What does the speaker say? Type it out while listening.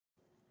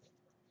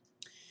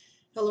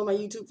Hello, my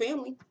YouTube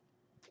family.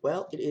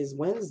 Well, it is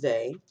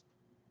Wednesday,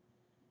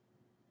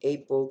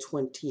 April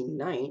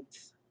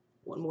 29th.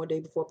 One more day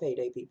before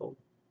payday, people.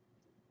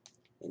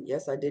 And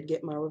yes, I did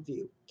get my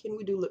review. Can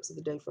we do lips of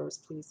the day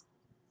first, please?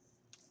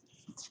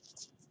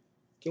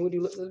 Can we do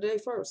lips of the day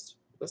first?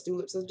 Let's do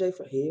lips of the day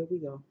first. Here we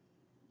go.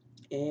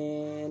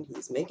 And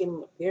he's making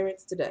an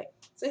appearance today.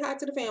 Say hi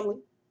to the family.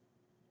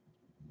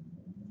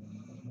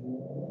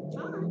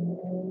 Hi.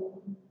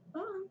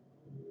 Hi.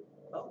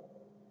 Oh,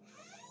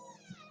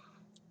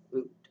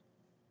 rude.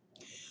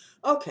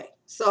 Okay,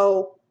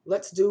 so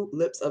let's do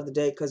lips of the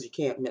day because you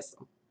can't miss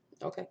them.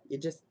 Okay,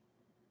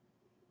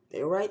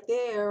 they're right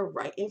there,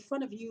 right in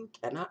front of you.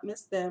 Cannot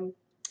miss them.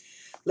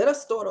 Let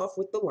us start off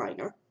with the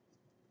liner.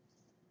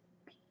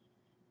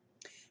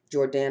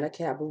 Jordana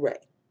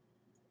Cabaret.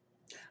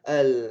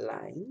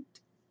 Aligned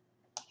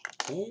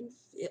and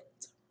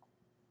fit.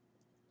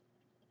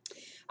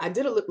 I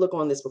did a lip look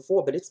on this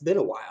before, but it's been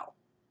a while.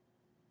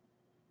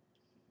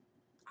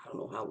 I don't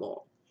know how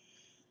long.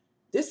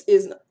 This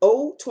is an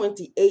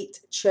 028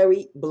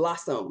 Cherry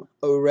Blossom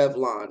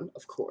Revlon,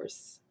 of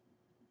course.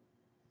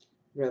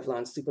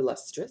 Revlon Super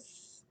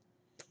Lustrous.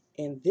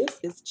 And this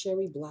is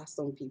Cherry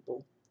Blossom,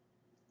 people.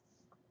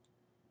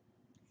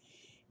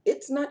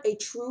 It's not a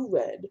true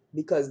red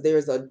because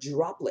there's a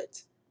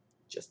droplet,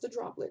 just a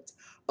droplet,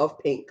 of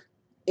pink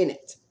in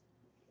it.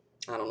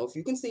 I don't know if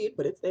you can see it,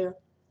 but it's there.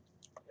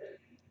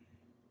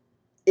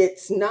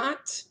 It's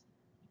not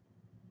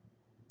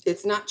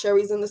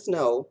cherries in the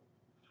snow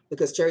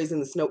because cherries in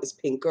the snow is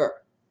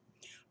pinker,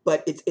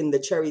 but it's in the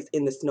cherries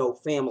in the snow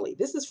family.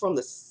 This is from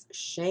the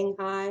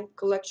Shanghai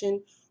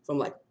collection from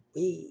like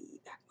way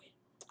back when.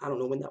 I don't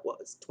know when that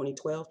was,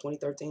 2012,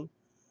 2013.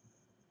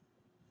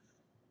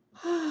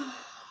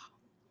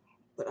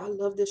 But I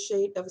love this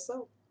shade ever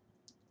so.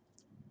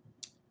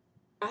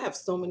 I have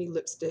so many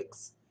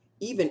lipsticks.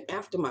 Even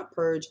after my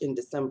purge in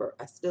December,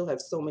 I still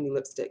have so many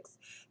lipsticks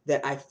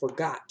that I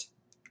forgot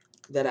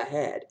that I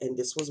had. And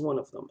this was one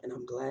of them. And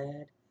I'm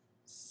glad,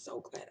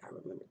 so glad I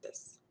remembered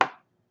this.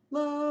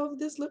 Love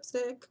this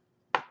lipstick.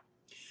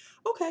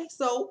 Okay,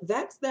 so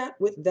that's that.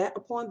 With that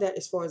upon that,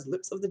 as far as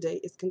lips of the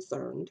day is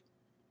concerned.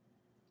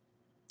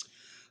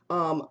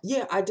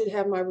 Yeah, I did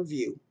have my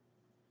review.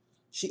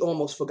 She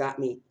almost forgot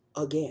me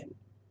again,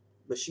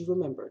 but she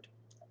remembered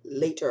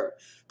later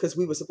because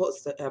we were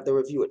supposed to have the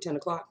review at 10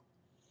 o'clock.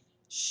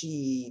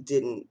 She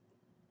didn't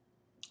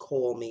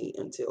call me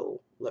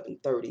until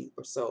 11:30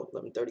 or so,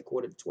 11:30,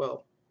 quarter to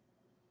 12.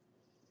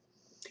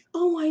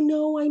 Oh, I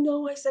know.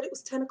 I said it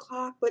was 10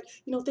 o'clock, but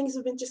you know, things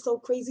have been just so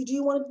crazy. Do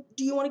you want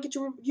to get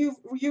your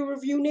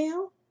review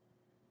now?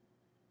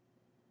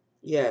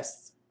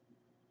 Yes.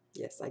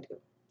 Yes, I do.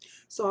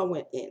 So I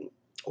went in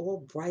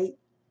all bright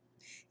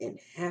and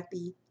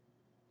happy.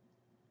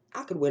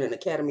 I could win an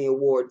Academy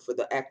Award for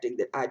the acting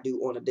that I do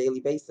on a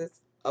daily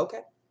basis.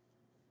 Okay.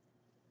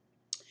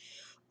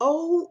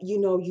 Oh, you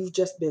know, you've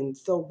just been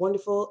so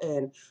wonderful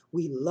and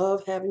we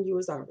love having you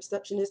as our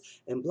receptionist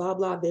and blah,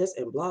 blah this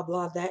and blah,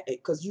 blah that.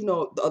 Because you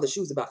know the other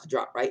shoe's about to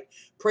drop, right?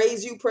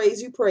 Praise you, praise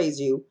you,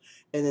 praise you.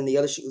 And then the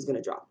other shoe is going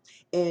to drop.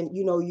 And,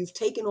 you know, you've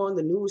taken on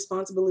the new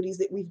responsibilities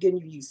that we've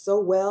given you so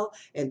well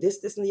and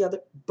this, and the other.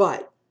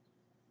 But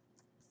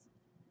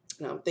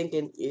now I'm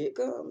thinking, here it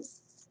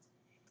comes.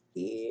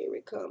 Here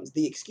it comes.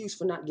 The excuse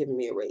for not giving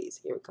me a raise.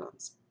 Here it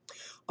comes.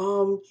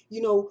 You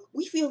know,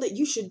 we feel that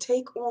you should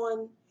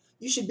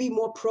be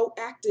more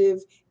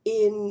proactive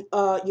in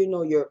you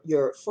know,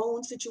 your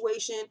phone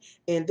situation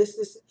and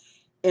this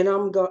and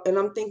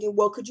I'm thinking,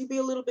 well, could you be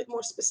a little bit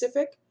more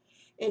specific?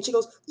 And she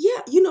goes,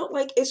 yeah, you know,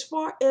 like as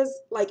far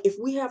as like if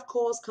we have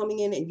calls coming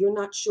in and you're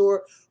not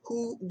sure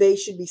who they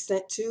should be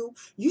sent to,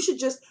 you should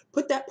just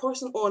put that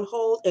person on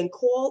hold and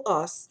call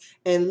us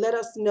and let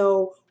us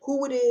know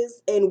who it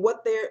is and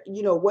what their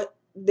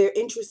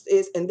interest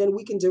is, and then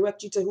we can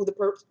direct you to who the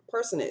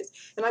person is.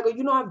 And I go,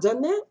 you know, I've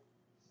done that.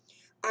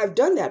 I've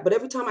done that. But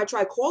every time I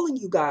try calling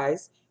you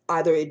guys,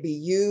 either it be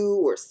you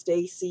or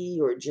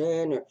Stacy or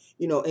Jen or,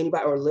 you know,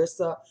 anybody or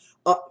Lissa,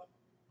 uh,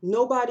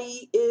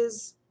 nobody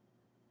is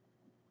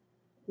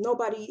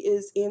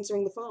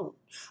answering the phone.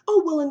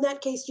 Oh, well, in that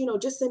case, you know,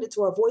 just send it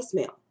to our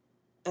voicemail.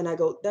 And I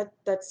go,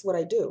 that's what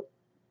I do.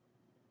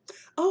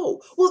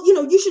 Oh, well, you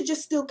know, you should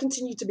just still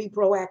continue to be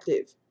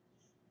proactive.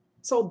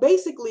 So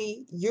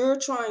basically, you're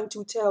trying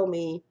to tell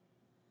me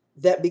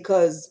that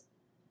because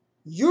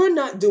you're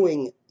not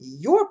doing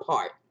your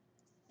part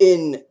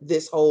in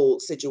this whole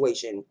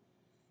situation,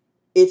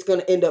 it's going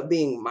to end up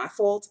being my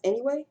fault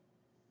anyway.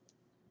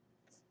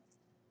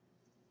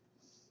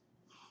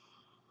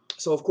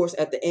 So, of course,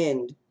 at the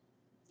end,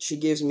 she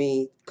gives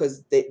me,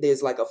 because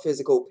there's like a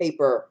physical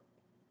paper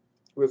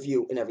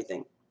review and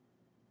everything.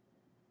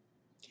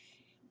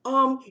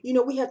 You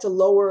know, we had to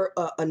lower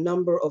a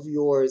number of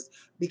yours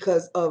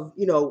because of,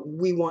 you know,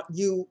 we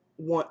wanting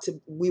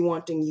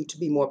you to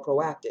be more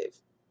proactive.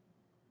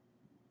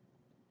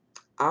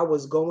 I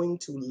was going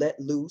to let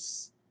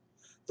loose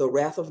the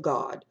wrath of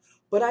God,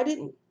 but I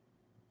didn't.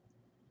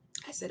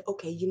 I said,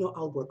 okay, you know,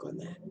 I'll work on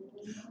that.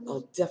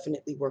 I'll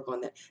definitely work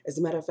on that. As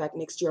a matter of fact,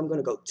 next year I'm going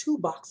to go 2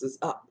 boxes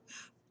up.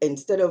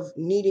 Instead of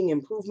needing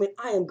improvement,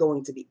 I am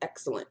going to be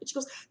excellent. And she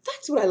goes,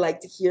 that's what I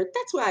like to hear.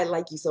 That's why I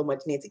like you so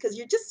much, Nancy, because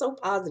you're just so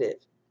positive.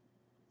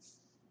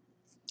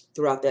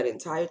 Throughout that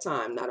entire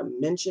time, not a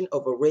mention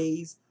of a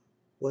raise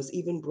was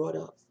even brought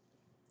up.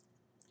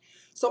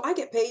 So I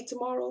get paid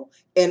tomorrow,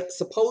 and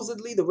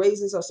supposedly the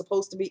raises are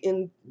supposed to be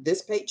in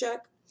this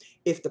paycheck.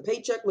 If the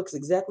paycheck looks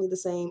exactly the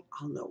same,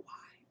 I'll know why.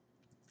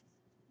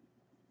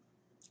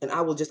 And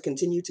I will just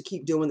continue to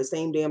keep doing the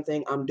same damn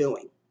thing I'm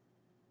doing.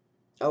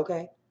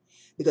 Okay?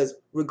 Because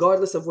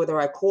regardless of whether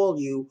I call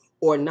you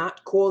or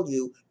not call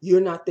you,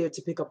 you're not there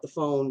to pick up the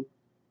phone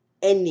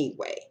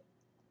anyway.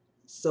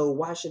 So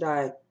why should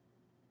I?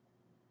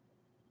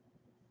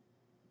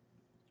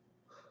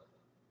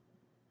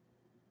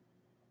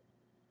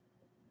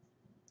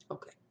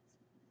 Okay.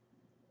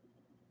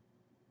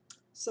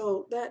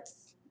 So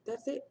that's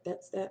it.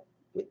 That's that.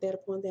 With that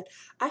upon that,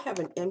 I have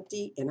an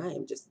empty, and I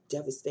am just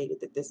devastated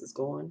that this is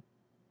gone.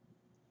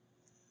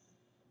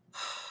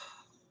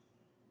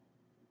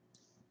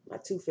 My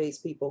Too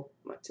Faced people,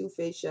 my Too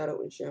Faced shadow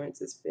insurance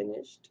is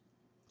finished.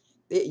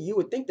 You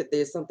would think that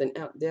there's something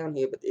out down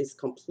here, but it's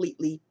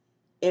completely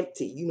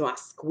empty. You know, I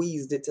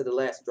squeezed it to the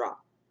last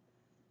drop.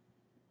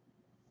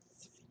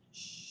 It's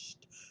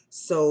finished.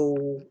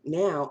 So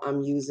now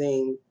I'm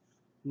using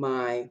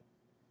my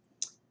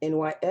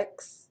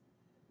NYX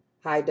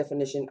high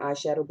definition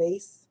eyeshadow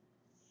base.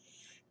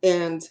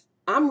 And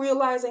I'm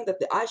realizing that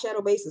the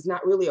eyeshadow base is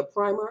not really a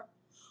primer,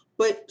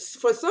 but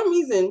for some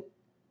reason,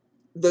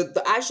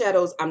 the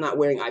eyeshadows, I'm not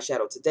wearing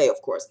eyeshadow today,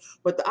 of course,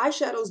 but the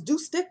eyeshadows do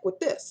stick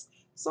with this.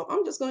 So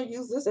I'm just going to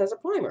use this as a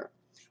primer.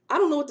 I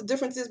don't know what the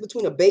difference is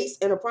between a base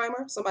and a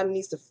primer. Somebody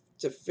needs to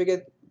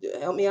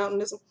help me out in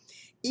this one.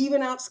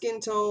 Even out skin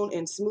tone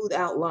and smooth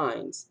out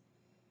lines.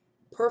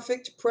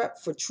 Perfect prep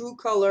for true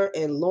color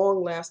and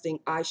long-lasting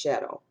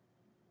eyeshadow.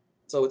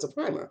 So it's a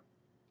primer.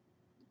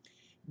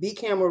 Be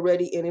camera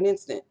ready in an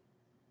instant.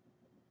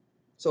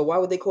 So why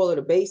would they call it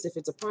a base if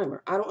it's a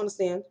primer? I don't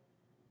understand.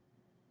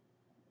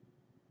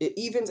 It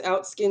evens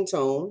out skin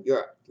tone,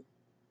 your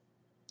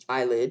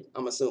eyelid,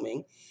 I'm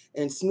assuming,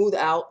 and smooth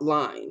out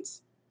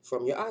lines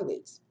from your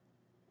eyelids.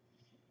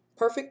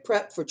 Perfect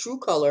prep for true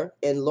color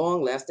and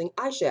long-lasting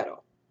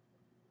eyeshadow.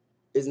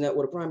 Isn't that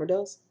what a primer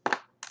does?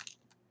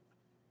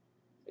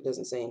 It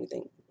doesn't say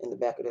anything in the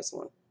back of this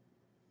one.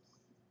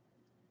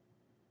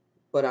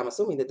 But I'm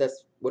assuming that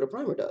that's what a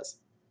primer does.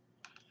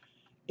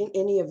 In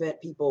any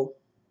event, people,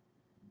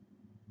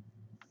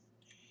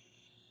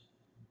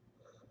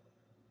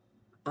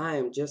 I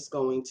am just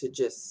going to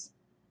just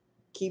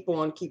keep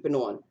on keeping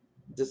on.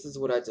 This is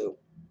what I do.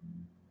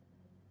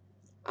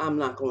 I'm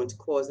not going to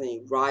cause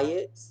any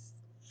riots.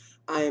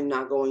 I am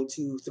not going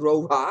to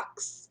throw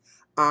rocks.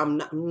 I'm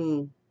not,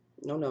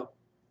 no,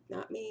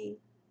 not me.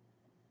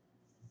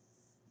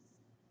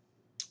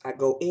 I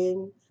go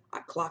in, I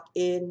clock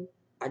in,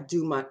 I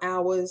do my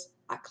hours,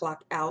 I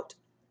clock out,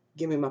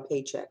 give me my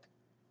paycheck.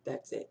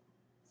 That's it.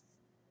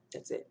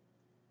 That's it.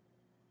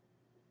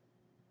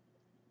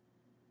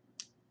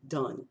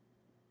 Done.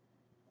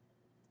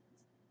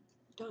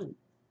 Done.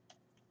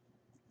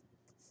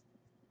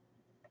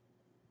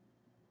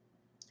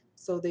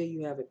 So there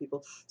you have it,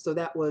 people. So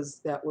that was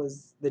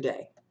the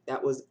day.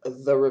 That was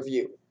the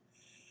review.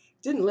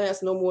 Didn't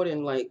last no more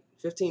than like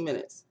 15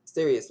 minutes.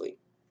 Seriously.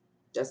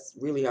 That's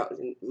really how,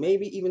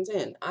 maybe even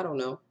 10. I don't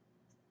know.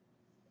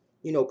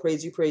 You know,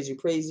 praise you, praise you,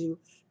 praise you,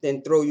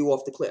 then throw you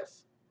off the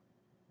cliff.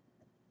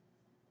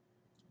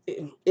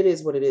 It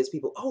is what it is,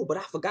 people. Oh, but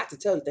I forgot to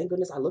tell you. Thank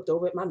goodness I looked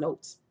over at my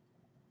notes.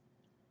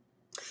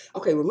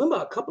 Okay, remember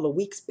a couple of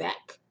weeks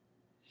back,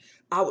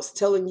 I was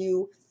telling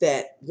you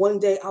that one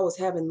day I was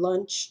having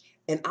lunch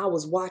and I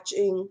was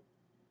watching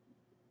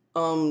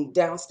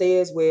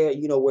downstairs where,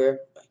 you know,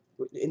 where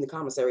in the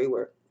commissary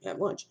where I have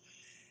lunch.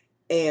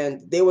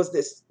 And there was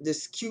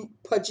this cute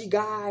pudgy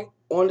guy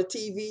on the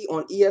TV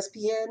on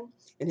ESPN,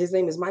 and his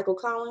name is Michael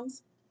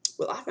Collins.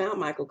 Well, I found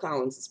Michael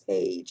Collins'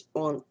 page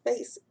on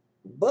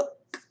Facebook,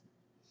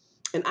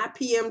 and I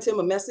PM'd him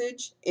a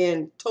message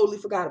and totally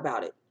forgot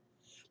about it.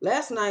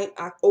 Last night,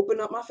 I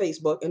opened up my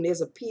Facebook, and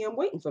there's a PM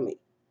waiting for me.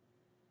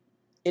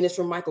 And it's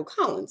from Michael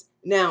Collins.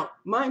 Now,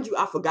 mind you,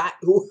 I forgot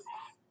who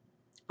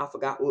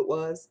it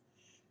was.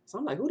 So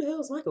I'm like, who the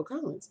hell is Michael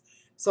Collins?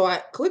 So I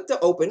clicked to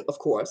open, of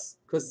course,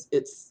 because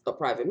it's a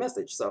private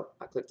message. So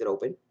I clicked it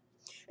open.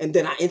 And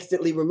then I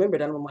instantly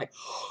remembered, and I'm like,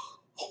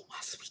 oh, my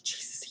sweet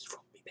Jesus, he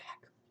wrote me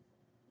back.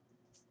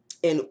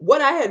 And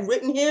what I had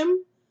written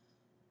him,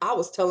 I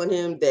was telling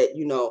him that,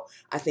 you know,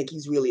 I think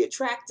he's really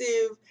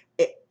attractive,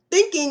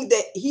 thinking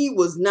that he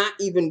was not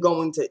even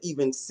going to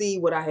even see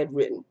what I had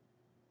written.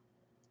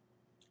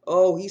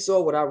 Oh, he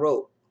saw what I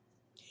wrote.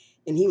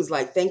 And he was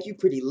like, thank you,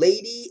 pretty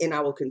lady, and I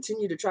will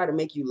continue to try to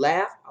make you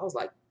laugh. I was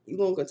like, you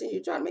going to continue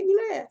to try to make me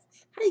laugh?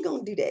 How you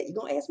going to do that? You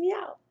going to ask me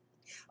out?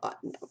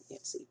 No,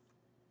 see,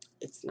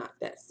 it's not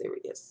that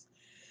serious.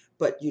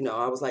 But, you know,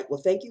 I was like,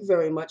 well, thank you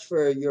very much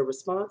for your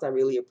response. I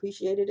really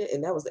appreciated it.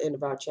 And that was the end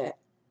of our chat.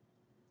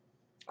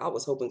 I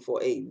was hoping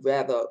for a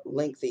rather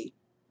lengthy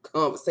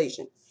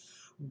conversation.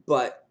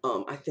 But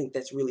I think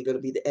that's really going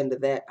to be the end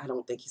of that. I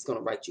don't think he's going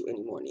to write you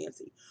anymore,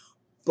 Nancy.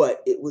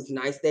 But it was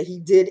nice that he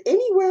did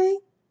anyway.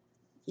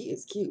 He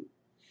is cute.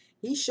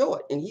 He's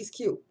short and he's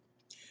cute.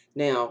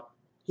 Now,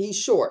 he's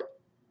short.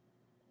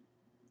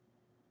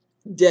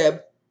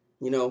 Deb,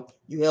 you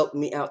helped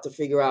me out to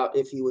figure out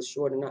if he was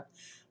short or not.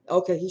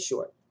 Okay, he's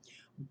short.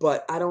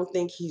 But I don't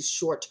think he's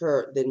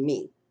shorter than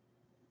me.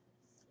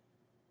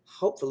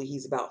 Hopefully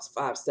he's about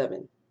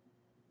 5'7".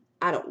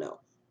 I don't know.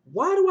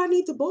 Why do I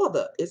need to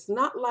bother? It's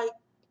not like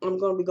I'm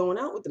going to be going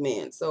out with the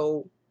man.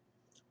 So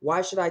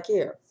why should I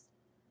care?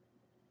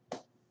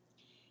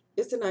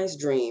 It's a nice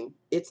dream.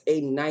 It's a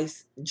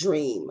nice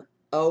dream.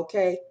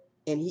 Okay?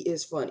 And he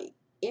is funny.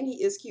 And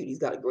he is cute. He's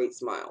got a great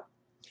smile.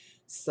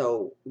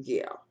 So,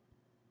 yeah.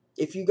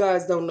 If you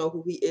guys don't know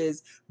who he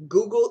is,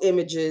 Google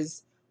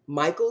images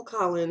Michael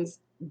Collins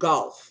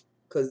golf,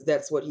 because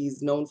that's what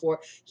he's known for.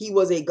 He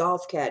was a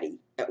golf caddy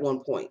at one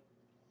point.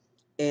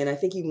 And I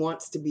think he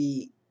wants to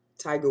be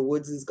Tiger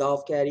Woods'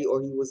 golf caddy,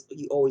 or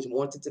he always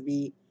wanted to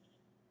be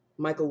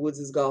Michael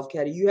Woods' golf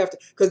caddy. You have to,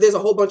 because there's a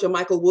whole bunch of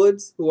Michael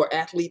Woods who are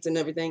athletes and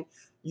everything.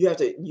 You have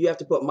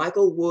to put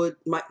Michael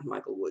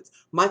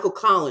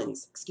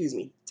Collins, excuse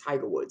me,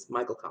 Tiger Woods,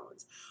 Michael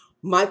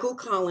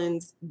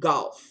Collins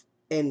golf,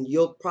 and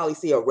you'll probably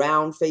see a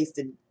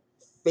round-faced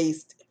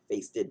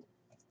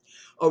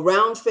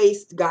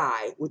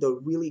guy with a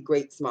really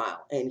great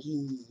smile, and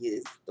he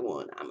is the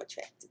one I'm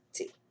attracted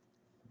to.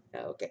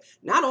 Okay,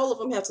 not all of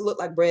them have to look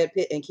like Brad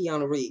Pitt and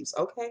Keanu Reeves.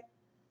 Okay,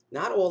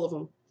 not all of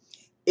them.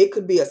 It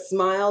could be a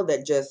smile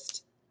that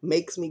just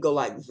makes me go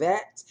like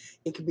that.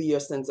 It could be your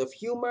sense of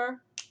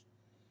humor.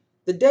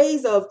 The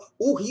days of,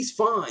 oh, he's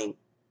fine,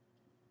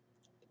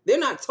 they're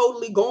not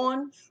totally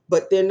gone,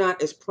 but they're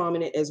not as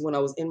prominent as when I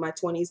was in my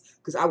 20s,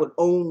 because I would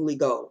only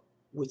go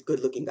with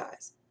good-looking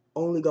guys.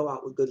 Only go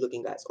out with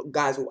good-looking guys.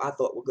 Guys who I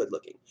thought were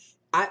good-looking.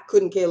 I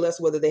couldn't care less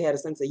whether they had a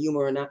sense of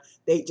humor or not.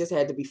 They just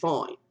had to be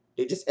fine.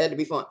 They just had to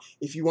be fine.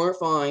 If you weren't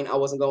fine, I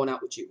wasn't going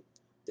out with you.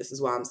 This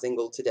is why I'm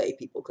single today,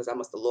 people, because I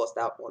must have lost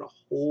out on a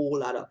whole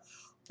lot of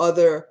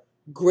other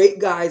great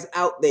guys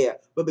out there.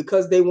 But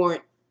because they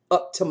weren't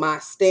up to my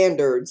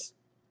standards,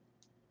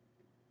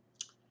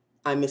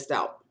 I missed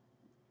out.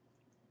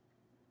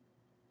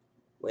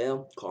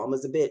 Well,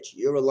 karma's a bitch.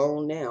 You're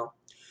alone now.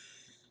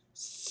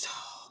 So,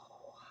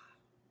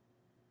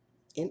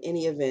 in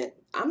any event,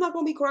 I'm not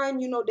going to be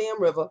crying you no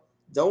damn river.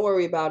 Don't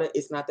worry about it.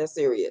 It's not that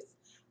serious.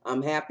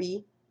 I'm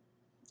happy.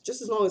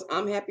 Just as long as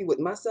I'm happy with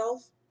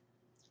myself,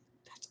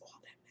 that's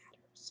all that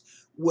matters.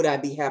 Would I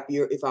be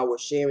happier if I were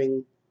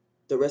sharing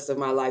the rest of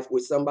my life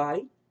with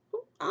somebody?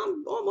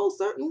 I'm almost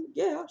certain.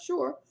 Yeah,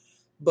 sure.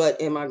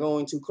 But am I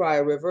going to cry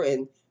a river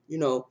and,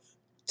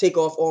 take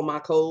off all my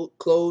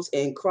clothes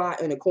and cry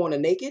in a corner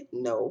naked?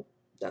 No,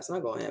 that's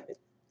not going to happen.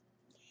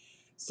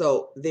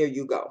 So there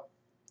you go.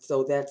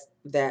 So that's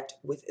that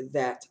with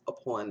that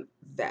upon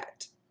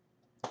that.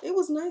 It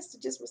was nice to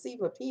just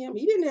receive a PM.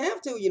 He didn't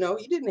have to,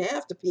 he didn't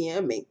have to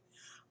PM me,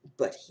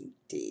 but he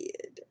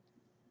did.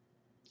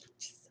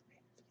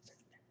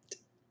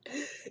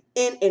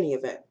 In any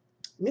event,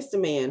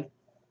 Mr. Man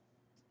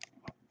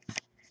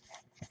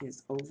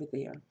is over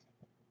there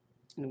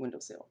in the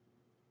windowsill.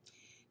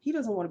 He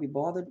doesn't want to be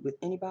bothered with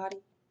anybody.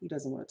 He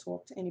doesn't want to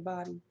talk to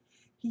anybody.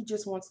 He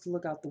just wants to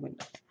look out the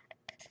window.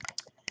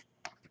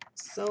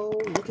 So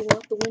looking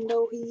out the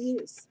window he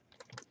is.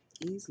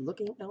 He's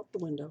looking out the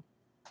window.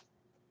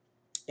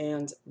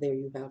 And there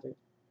you have it.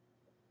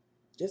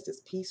 Just as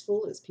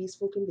peaceful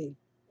can be.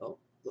 Oh,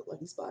 looked like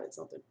he spotted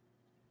something.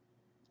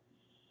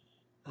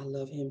 I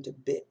love him to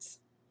bits.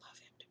 Love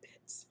him to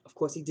bits. Of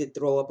course, he did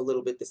throw up a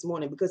little bit this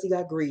morning because he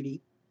got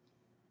greedy.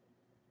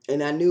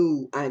 And I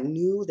knew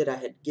that I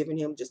had given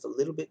him just a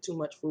little bit too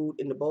much food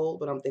in the bowl,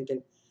 but I'm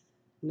thinking,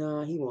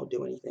 nah, he won't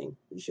do anything.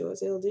 He sure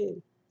as hell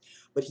did.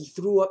 But he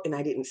threw up and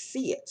I didn't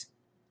see it.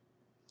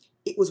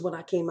 It was when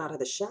I came out of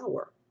the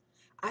shower.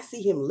 I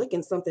see him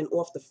licking something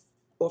off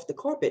the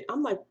carpet.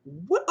 I'm like,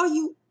 what are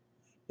you?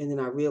 And then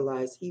I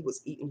realized he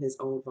was eating his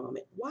own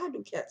vomit. Why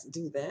do cats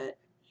do that?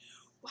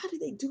 Why do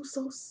they do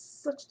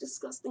such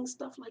disgusting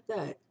stuff like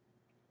that?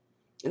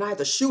 And I had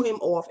to shoo him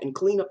off and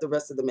clean up the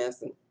rest of the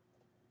mess. And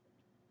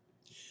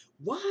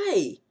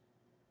why?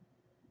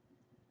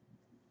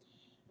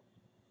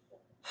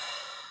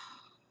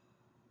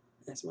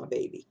 That's my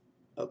baby.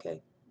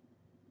 Okay.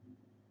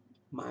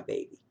 My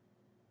baby.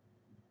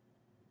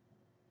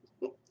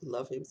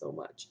 Love him so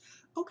much.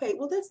 Okay,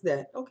 well, that's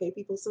that. Okay,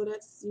 people, so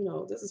that's,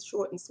 this is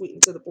short and sweet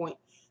and to the point,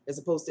 as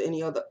opposed to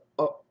any other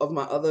of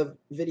my other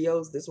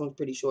videos. This one's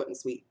pretty short and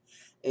sweet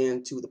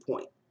and to the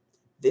point.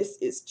 This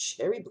is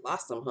Cherry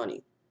Blossom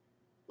Honey.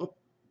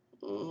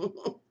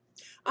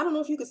 I don't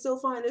know if you could still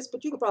find this,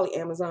 but you could probably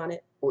Amazon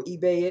it or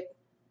eBay it.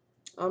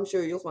 I'm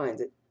sure you'll find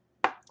it.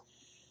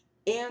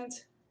 And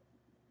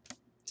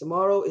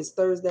tomorrow is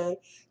Thursday.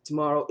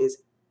 Tomorrow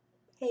is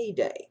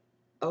payday.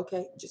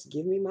 Okay, just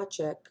give me my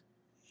check.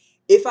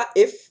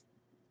 If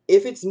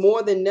If it's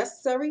more than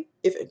necessary,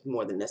 if it's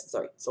more than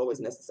necessary, it's always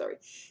necessary.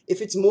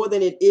 If it's more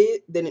than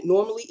it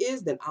normally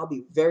is, then I'll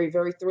be very,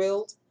 very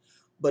thrilled.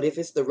 But if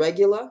it's the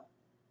regular,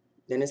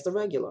 then it's the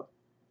regular.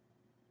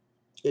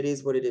 It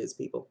is what it is,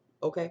 people.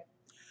 Okay?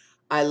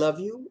 I love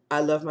you. I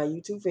love my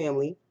YouTube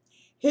family.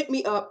 Hit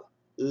me up.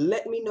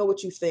 Let me know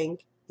what you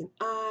think. And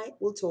I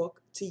will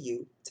talk to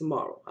you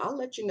tomorrow. I'll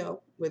let you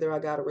know whether I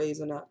got a raise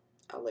or not.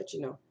 I'll let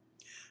you know.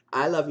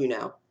 I love you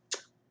now.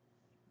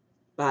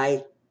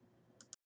 Bye.